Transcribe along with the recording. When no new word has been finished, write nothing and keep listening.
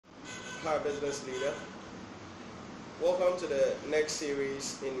Hi, business leader. Welcome to the next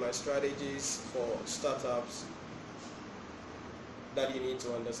series in my strategies for startups that you need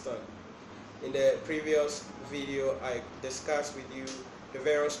to understand. In the previous video, I discussed with you the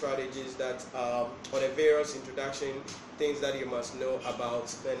various strategies that, or the various introduction things that you must know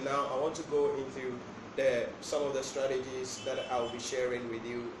about. And now I want to go into some of the strategies that I'll be sharing with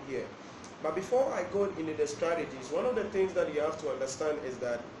you here. But before I go into the strategies, one of the things that you have to understand is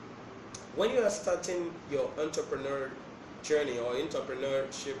that when you are starting your entrepreneur journey or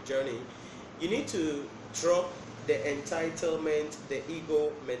entrepreneurship journey, you need to drop the entitlement, the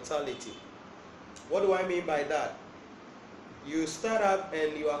ego mentality. What do I mean by that? You start up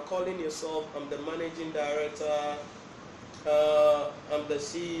and you are calling yourself, I'm the managing director, I'm the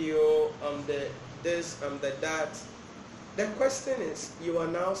CEO, I'm the this, I'm the that. The question is, you are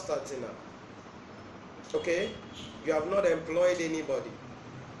now starting up. Okay? You have not employed anybody.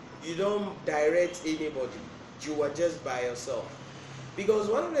 You don't direct anybody. You are just by yourself. Because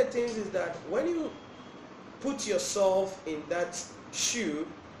one of the things is that when you put yourself in that shoe,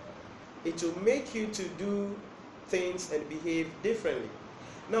 it will make you to do things and behave differently.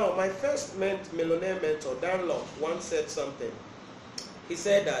 Now, my first millionaire mentor, Dan Lok, once said something. He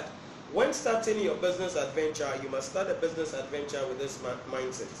said that when starting your business adventure, you must start a business adventure with this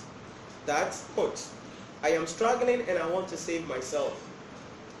mindset. That, quote, I am struggling and I want to save myself.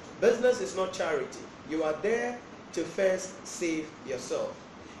 Business is not charity. You are there to first save yourself.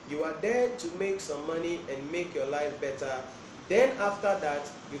 You are there to make some money and make your life better. Then after that,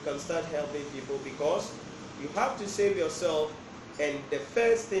 you can start helping people, because you have to save yourself, and the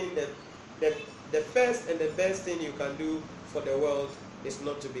first thing the first and the best thing you can do for the world is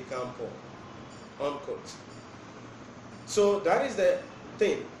not to become poor. Unquote. So that is the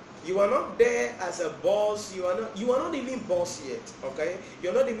thing. You are not there as a boss. You are not even boss yet. Okay?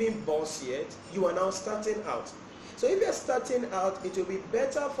 You're not even boss yet. You are now starting out. So if you're starting out, it will be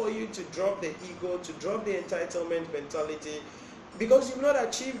better for you to drop the ego, to drop the entitlement mentality, because you've not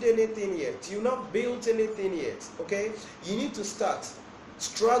achieved anything yet. You've not built anything yet. Okay? You need to start.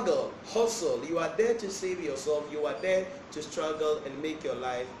 Struggle, hustle. You are there to save yourself. You are there to struggle and make your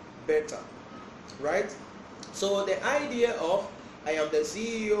life better. Right? So the idea of I am the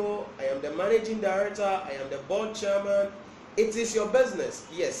CEO, I am the managing director, I am the board chairman. It is your business,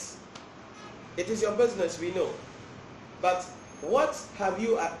 yes. It is your business, we know. But what have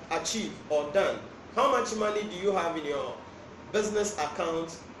you achieved or done? How much money do you have in your business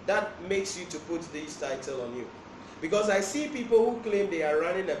account that makes you to put this title on you? Because I see people who claim they are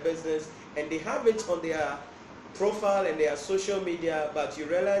running a business and they have it on their profile and their social media, but you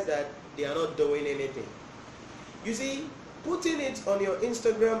realize that they are not doing anything. You see, putting it on your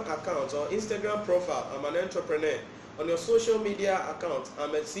Instagram account or Instagram profile, I'm an entrepreneur, on your social media account,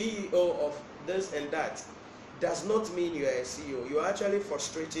 I'm a CEO of this and that, does not mean you are a CEO. You are actually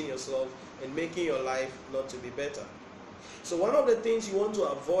frustrating yourself and making your life not to be better. So one of the things you want to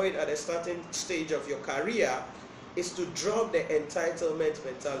avoid at the starting stage of your career is to drop the entitlement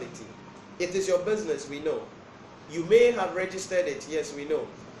mentality. It is your business, we know. You may have registered it, yes, we know.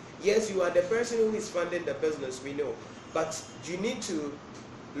 Yes, you are the person who is funding the business, we know. But you need to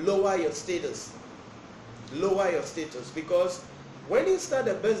lower your status. Lower your status, because when you start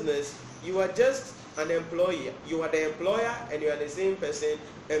a business, you are just an employee. You are the employer and you are the same person,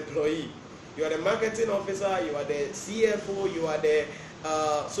 employee. You are the marketing officer, you are the CFO, you are the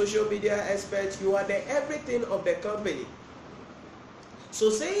social media expert, you are the everything of the company. So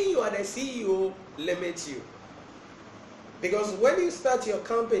saying you are the CEO limits you. Because when you start your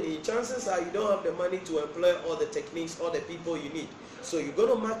company, chances are you don't have the money to employ all the techniques, all the people you need. So you're going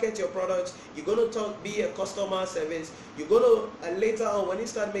to market your products, you're going to be a customer service, you're going to, later on when you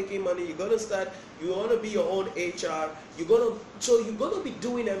start making money, you want to be your own HR, you're going to be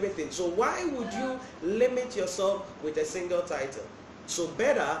doing everything. So why would you limit yourself with a single title? So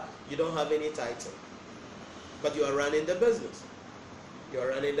better you don't have any title, but you are running the business. You are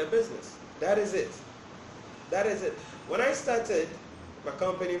running the business. That is it. That is it. When I started my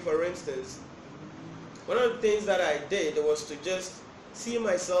company, for instance, one of the things that I did was to just see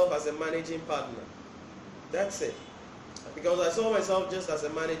myself as a managing partner. That's it. Because I saw myself just as a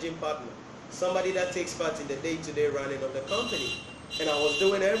managing partner, somebody that takes part in the day-to-day running of the company. And I was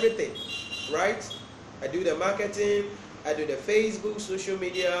doing everything, right? I do the marketing, I do the Facebook, social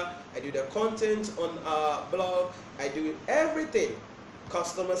media, I do the content on our blog, I do everything.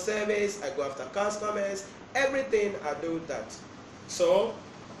 Customer service, I go after customers, everything, I do that. So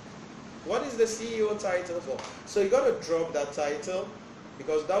what is the CEO title for? So you got to drop that title,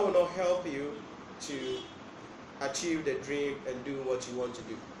 because that will not help you to achieve the dream and do what you want to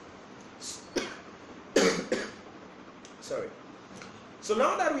do. Sorry. So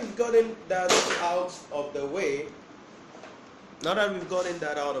now that we've gotten that out of the way,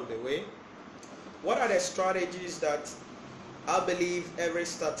 what are the strategies that I believe every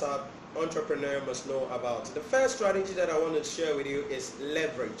startup entrepreneur must know about? The first strategy that I want to share with you is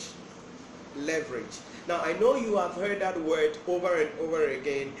leverage. Leverage. Now I know you have heard that word over and over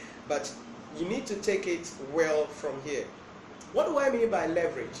again, but you need to take it well from here. What do I mean by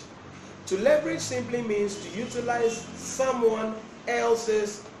leverage? To leverage simply means to utilize someone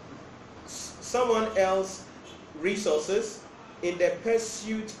else's resources in the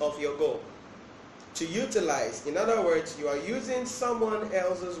pursuit of your goal. To utilize, in other words, you are using someone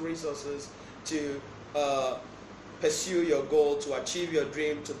else's resources to pursue your goal, to achieve your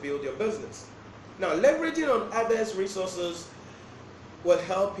dream, to build your business. Now, leveraging on others' resources will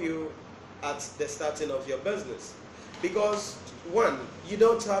help you at the starting of your business, because one, you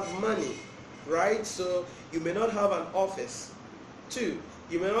don't have money, right? So you may not have an office. Two,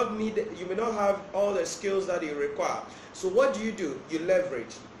 you may not have all the skills that you require. So what do? You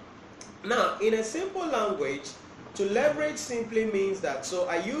leverage. Now, in a simple language, to leverage simply means that, so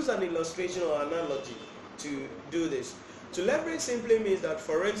I use an illustration or analogy to do this. To leverage simply means that,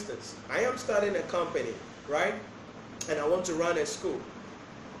 for instance, I am starting a company, right? And I want to run a school,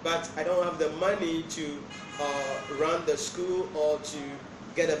 but I don't have the money to run the school or to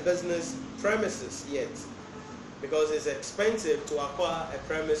get a business premises yet, because it's expensive to acquire a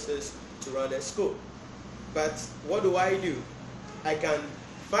premises to run a school. But what do? I can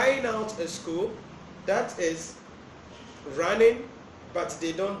find out a school that is running, but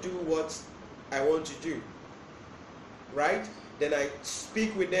they don't do what I want to do, right? Then I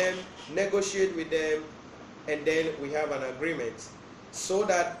speak with them, negotiate with them, and then we have an agreement, so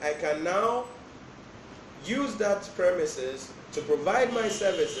that I can now use that premises to provide my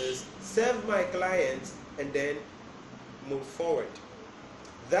services, serve my clients, and then move forward.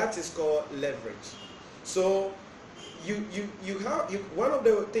 That is called leverage. So one of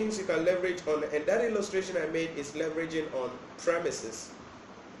the things you can leverage on, and that illustration I made is leveraging on premises.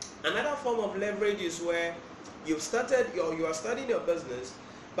 Another form of leverage is where you are starting your business,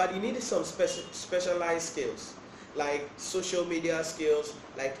 but you need some specialized skills, like social media skills,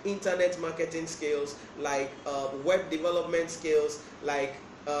 like internet marketing skills, like web development skills, like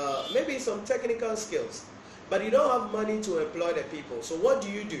maybe some technical skills, but you don't have money to employ the people. So what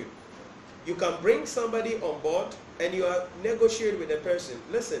do? You can bring somebody on board and you negotiate with the person.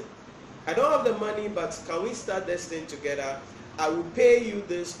 Listen, I don't have the money, but can we start this thing together? I will pay you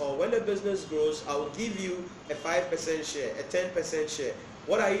this, or when the business grows, I will give you a 5% share, a 10% share.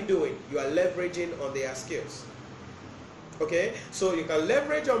 What are you doing? You are leveraging on their skills. Okay, so you can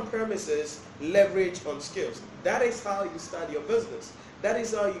leverage on premises, leverage on skills. That is how you start your business. That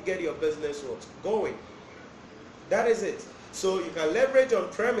is how you get your business going. That is it. So you can leverage on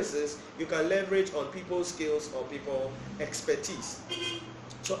premises, you can leverage on people's skills or people's expertise.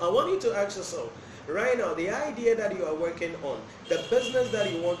 So I want you to ask yourself, right now, the idea that you are working on, the business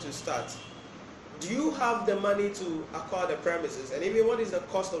that you want to start, do you have the money to acquire the premises? And even what is the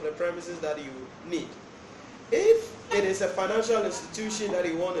cost of the premises that you need? If it is a financial institution that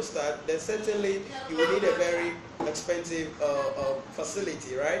you want to start, then certainly you will need a very expensive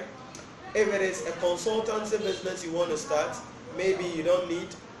facility, right? If it is a consultancy business you want to start, maybe you don't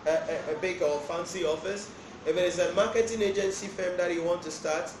need a big or fancy office. If it is a marketing agency firm that you want to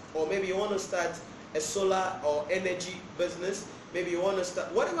start, or maybe you want to start a solar or energy business, maybe you want to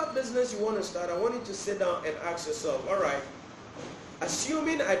start, whatever business you want to start, I want you to sit down and ask yourself, all right,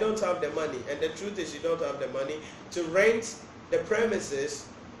 assuming I don't have the money, and the truth is you don't have the money to rent the premises,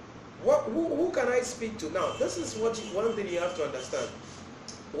 who can I speak to? Now, this is one thing you have to understand.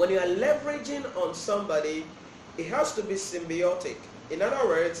 When you are leveraging on somebody, it has to be symbiotic. In other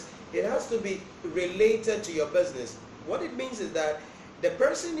words, it has to be related to your business. What it means is that the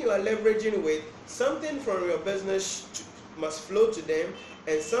person you are leveraging with, something from your business must flow to them,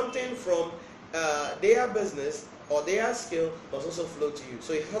 and something from their business or their skill must also flow to you.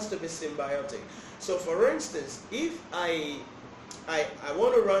 So it has to be symbiotic. So for instance, if I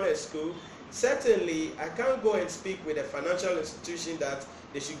want to run a school, certainly I can't go and speak with a financial institution that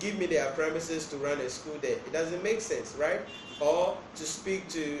they should give me their premises to run a school there. It doesn't make sense, right? Or to speak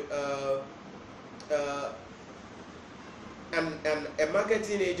to a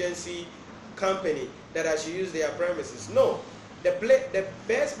marketing agency company that I should use their premises. No, the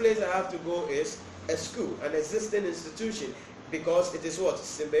best place I have to go is a school, an existing institution, because it is what?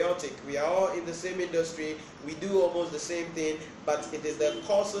 Symbiotic. We are all in the same industry, we do almost the same thing, but it is the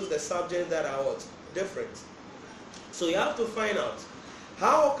courses, the subjects that are what? Different. So you have to find out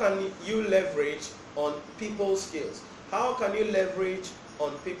How can you leverage on people's skills? How can you leverage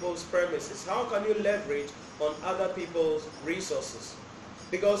on people's premises? How can you leverage on other people's resources?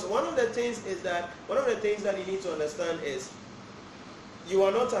 Because one of the things that you need to understand is you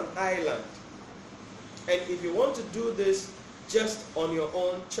are not an island. And if you want to do this just on your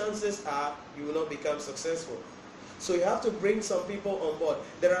own, chances are you will not become successful. So you have to bring some people on board.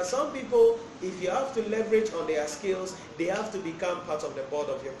 There are some people, if you have to leverage on their skills, they have to become part of the board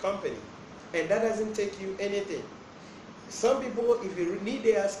of your company. And that doesn't take you anything. Some people, if you need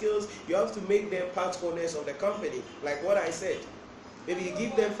their skills, you have to make them part owners of the company. Like what I said. Maybe you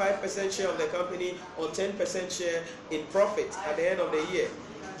give them 5% share of the company or 10% share in profit at the end of the year.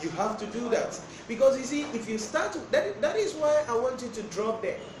 You have to do that. Because you see, if you start, that is why I want you to drop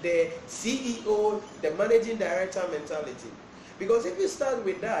the CEO, the managing director mentality. Because if you start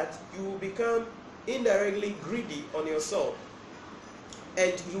with that, you will become indirectly greedy on yourself.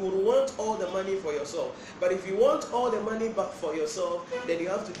 And you will want all the money for yourself. But if you want all the money back for yourself, then you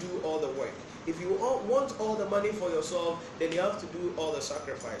have to do all the work. If you want all the money for yourself, then you have to do all the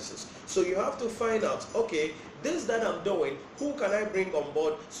sacrifices. So you have to find out, okay, this that I'm doing, who can I bring on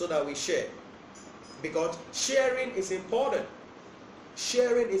board so that we share? Because sharing is important.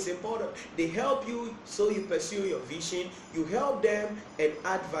 Sharing is important. They help you so you pursue your vision. You help them and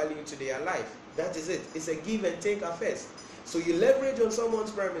add value to their life. That is it. It's a give and take affair. So you leverage on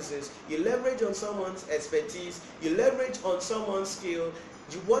someone's premises, you leverage on someone's expertise, you leverage on someone's skill.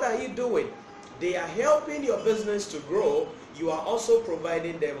 What are you doing? They are helping your business to grow. You are also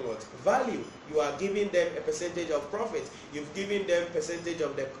providing them what? Value. You are giving them a percentage of profit. You've given them percentage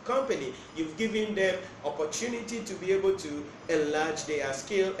of the company. You've given them opportunity to be able to enlarge their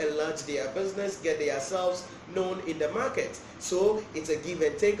skill, enlarge their business, get themselves known in the market. So it's a give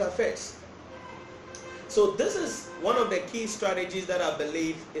and take affair. So this is one of the key strategies that I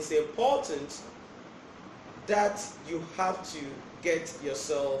believe is important that you have to get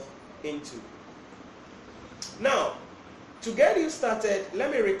yourself into. Now, to get you started,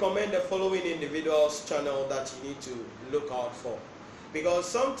 let me recommend the following individuals' channel that you need to look out for. Because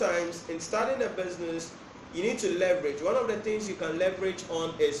sometimes in starting a business, you need to leverage. One of the things you can leverage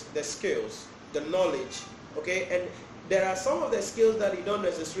on is the skills, the knowledge, okay? And there are some of the skills that you don't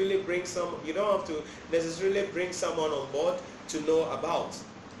have to necessarily bring someone on board to know about,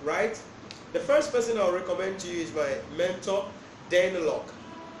 right? The first person I'll recommend to you is my mentor, Dan Lok.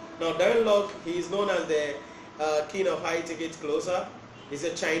 Now, Dan Lok, he is known as the king of high ticket closer. He's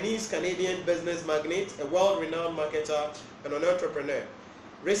a Chinese-Canadian business magnate, a world-renowned marketer, and an entrepreneur.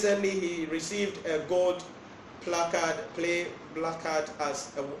 Recently, he received a gold placard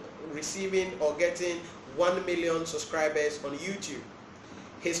as receiving or getting 1 million subscribers on YouTube.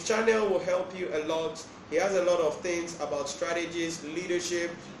 His channel will help you a lot. He has a lot of things about strategies,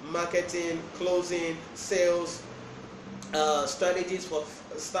 leadership, marketing, closing, sales, strategies for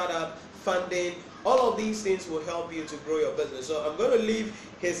startup, funding. All of these things will help you to grow your business. So I'm going to leave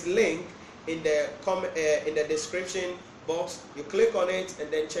his link in the description box. You click on it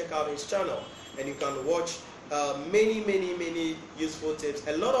and then check out his channel, and you can watch many useful tips.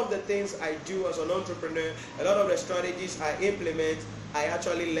 A lot of the things I do as an entrepreneur, a lot of the strategies I implement, I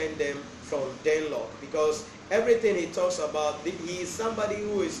actually learn them from Dan Lok, because everything he talks about, he is somebody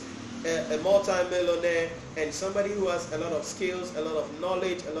who is a multi-millionaire and somebody who has a lot of skills, a lot of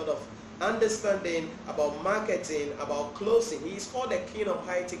knowledge, a lot of understanding about marketing, about closing. He is called the king of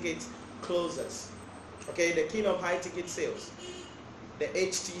high ticket closers, okay, the king of high ticket sales, the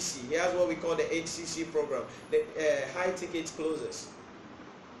HTC. He has what we call the HTC program, the high ticket closers.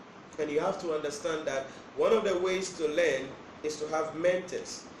 And you have to understand that one of the ways to learn is to have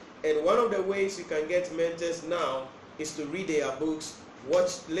mentors, and one of the ways you can get mentors now is to read their books,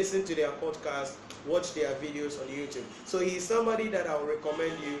 listen to their podcasts, watch their videos on YouTube. So he's somebody that I will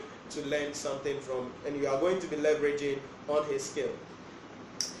recommend you to learn something from, and you are going to be leveraging on his skill.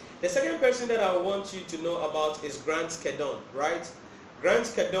 The second person that I want you to know about is Grant Cardone, right? Grant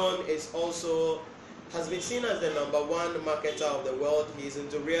Cardone has been seen as the #1 marketer of the world. He's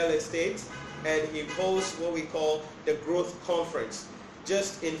into real estate, and he hosts what we call the Growth Conference.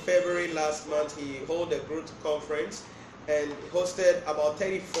 Just in February last month, he held the Growth Conference and hosted about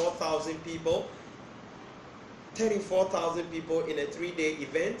 34,000 people. 34,000 people in a 3-day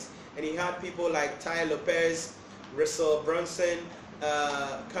event, and he had people like Ty Lopez, Russell Brunson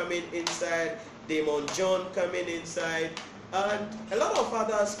coming inside, Damon John coming inside, and a lot of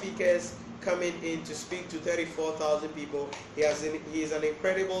other speakers coming in to speak to 34,000 people. He is an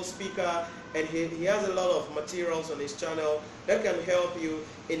incredible speaker, and he has a lot of materials on his channel that can help you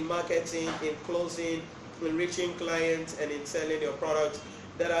in marketing, in closing, in reaching clients and in selling your product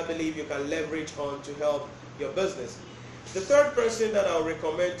that I believe you can leverage on to help your business. The third person that I'll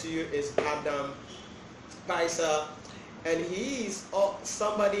recommend to you is Adam Pisa, and he is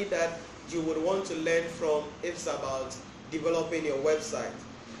somebody that you would want to learn from if it's about developing your website,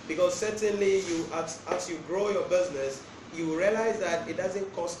 because certainly as you grow your business, you realize that it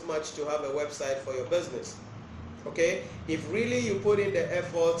doesn't cost much to have a website for your business. Okay, if really you put in the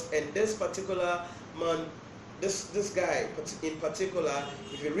effort, and this particular man, this guy in particular,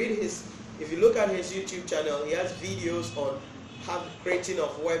 if you look at his YouTube channel, he has videos on creating of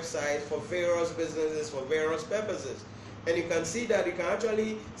websites for various businesses for various purposes. And you can see that you can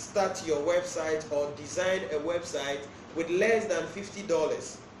actually start your website or design a website with less than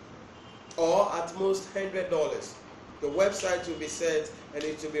 $50 or at most $100. The website will be set and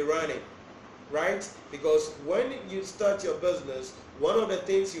it will be running, right? Because when you start your business, one of the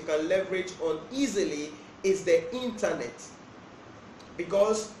things you can leverage on easily is the internet,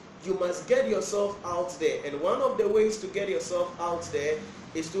 because you must get yourself out there. And one of the ways to get yourself out there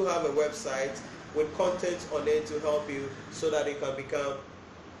is to have a website with content on it to help you so that you can become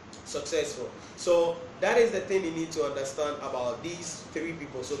successful. So that is the thing you need to understand about these three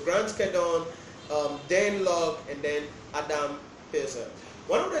people. So Grant Cardone, Dan Lok, and then Adam Pisa.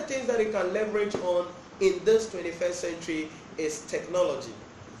 One of the things that you can leverage on in this 21st century is technology.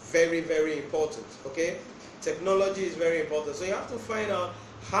 Very, very important. Okay, technology is very important. So you have to find out,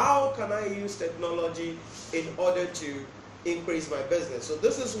 how can I use technology in order to increase my business? So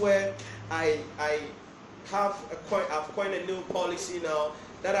this is where I've coined a new policy now,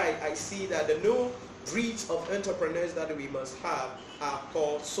 that I see that the new breeds of entrepreneurs that we must have are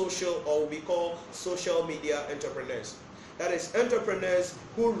called social, or we call social media entrepreneurs. That is entrepreneurs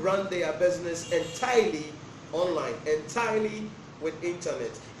who run their business entirely online, entirely with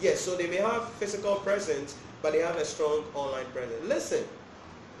internet. Yes, so they may have physical presence, but they have a strong online presence. Listen,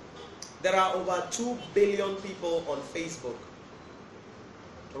 there are over 2 billion people on Facebook,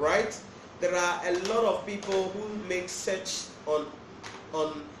 right? There are a lot of people who make search on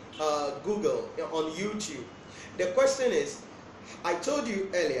Google, on YouTube. The question is, I told you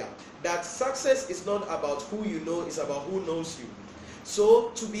earlier that success is not about who you know, it's about who knows you.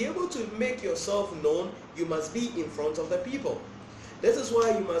 So to be able to make yourself known, you must be in front of the people. This is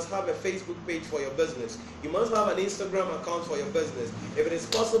why you must have a Facebook page for your business. You must have an Instagram account for your business. If it is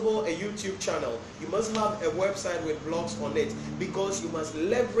possible, a YouTube channel. You must have a website with blogs on it, because you must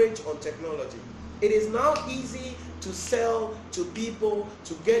leverage on technology. It is now easy to sell to people,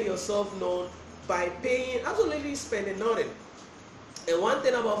 to get yourself known by paying, absolutely spending nothing. And one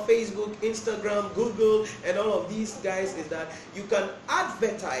thing about Facebook, Instagram, Google, and all of these guys is that you can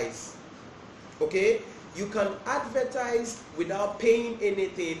advertise, okay? You can advertise without paying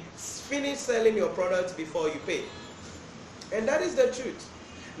anything. Finish selling your products before you pay. And that is the truth.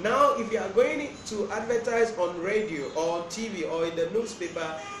 Now, if you are going to advertise on radio or TV or in the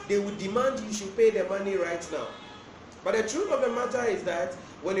newspaper, they would demand you should pay the money right now. But the truth of the matter is that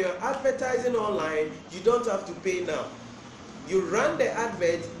when you are advertising online, you don't have to pay now. You run the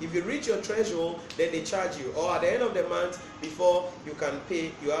advert, if you reach your threshold, then they charge you. Or at the end of the month, before you can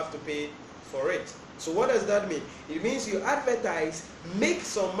pay, you have to pay for it. So what does that mean? It means you advertise, make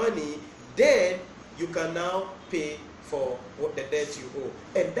some money, then you can now pay for what the debt you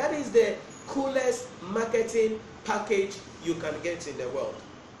owe. And that is the coolest marketing package you can get in the world.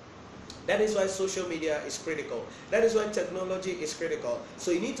 That is why social media is critical. That is why technology is critical. So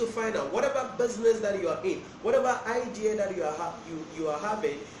you need to find out whatever business that you are in, whatever idea that you are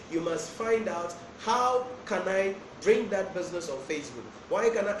having, you must find out, how can I bring that business on Facebook?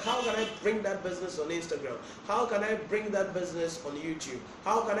 How can I bring that business on Instagram? How can I bring that business on YouTube?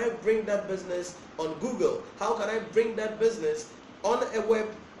 How can I bring that business on Google? How can I bring that business on a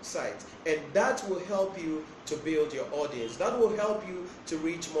website? And that will help you to build your audience. That will help you to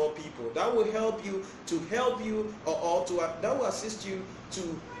reach more people. That will help you that will assist you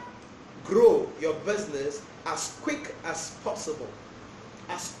to grow your business as quick as possible.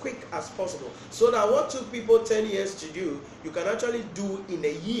 As quick as possible. So that what took people 10 years to do, you can actually do in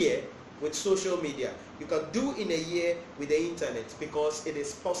a year with social media. You can do in a year with the internet, because it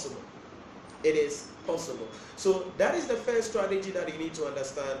is possible. It is possible. So that is the first strategy that you need to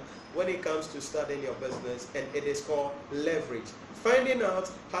understand when it comes to starting your business, and it is called leverage. Finding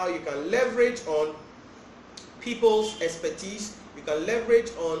out how you can leverage on people's expertise, you can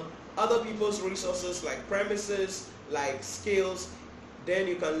leverage on other people's resources like premises, like skills, then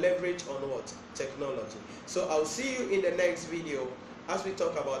you can leverage on what? Technology. So I'll see you in the next video as we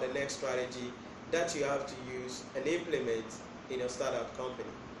talk about the next strategy that you have to use and implement in your startup company.